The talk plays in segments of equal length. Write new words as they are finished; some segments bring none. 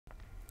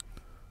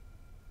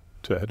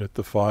To edit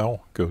the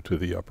file, go to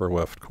the upper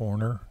left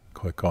corner,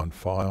 click on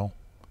File,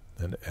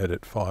 then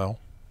Edit File.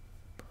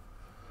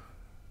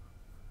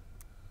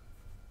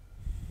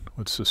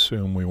 Let's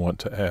assume we want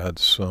to add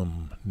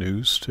some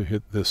news to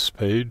hit this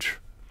page.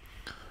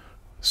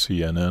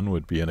 CNN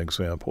would be an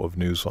example of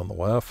news on the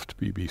left,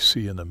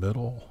 BBC in the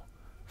middle,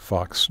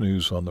 Fox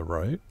News on the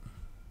right.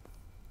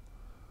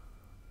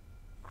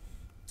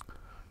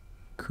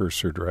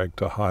 Cursor drag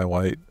to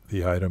highlight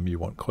the item you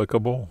want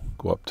clickable,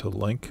 go up to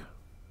Link,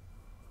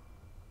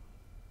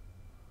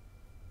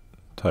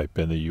 type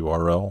in the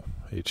URL,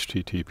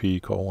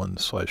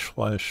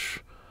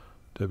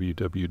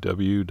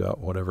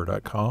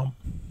 http://www.whatever.com.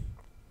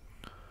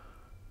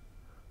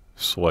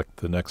 Select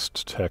the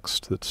next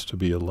text that's to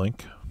be a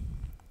link.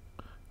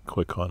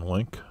 Click on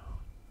Link.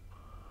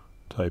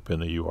 Type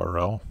in the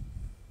URL.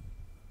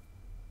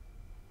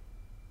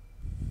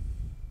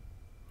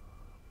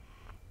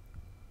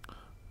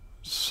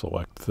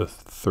 Select the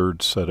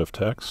third set of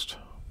text.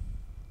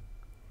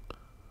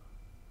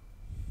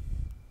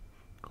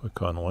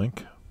 Click on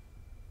Link.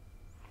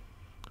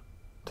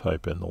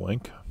 Type in the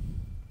link.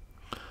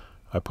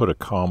 I put a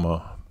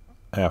comma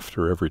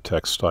after every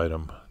text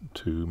item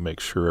to make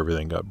sure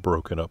everything got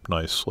broken up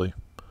nicely.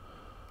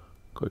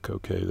 Click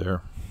OK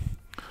there.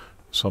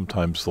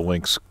 Sometimes the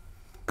links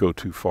go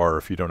too far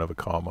if you don't have a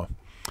comma.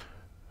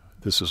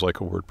 This is like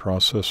a word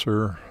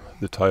processor.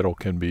 The title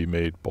can be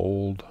made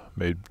bold,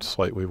 made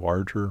slightly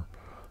larger,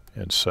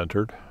 and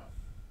centered.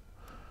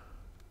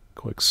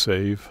 Click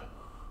Save.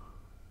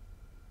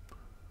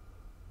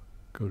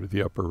 Go to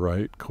the upper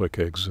right, click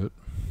Exit.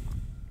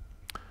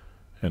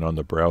 And on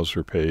the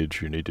browser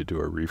page, you need to do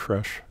a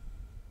refresh.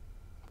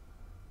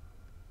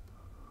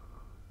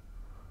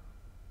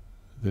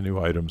 The new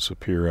items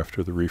appear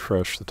after the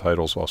refresh. The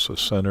title's also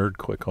centered.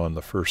 Click on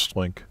the first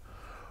link.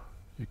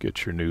 You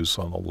get your news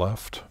on the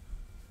left.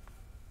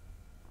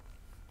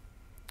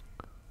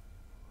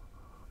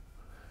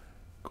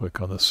 Click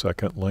on the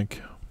second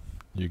link.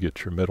 You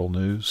get your middle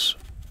news.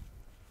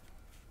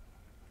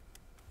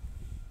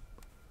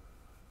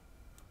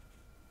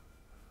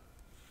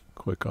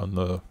 Click on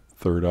the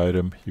third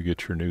item. You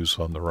get your news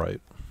on the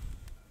right.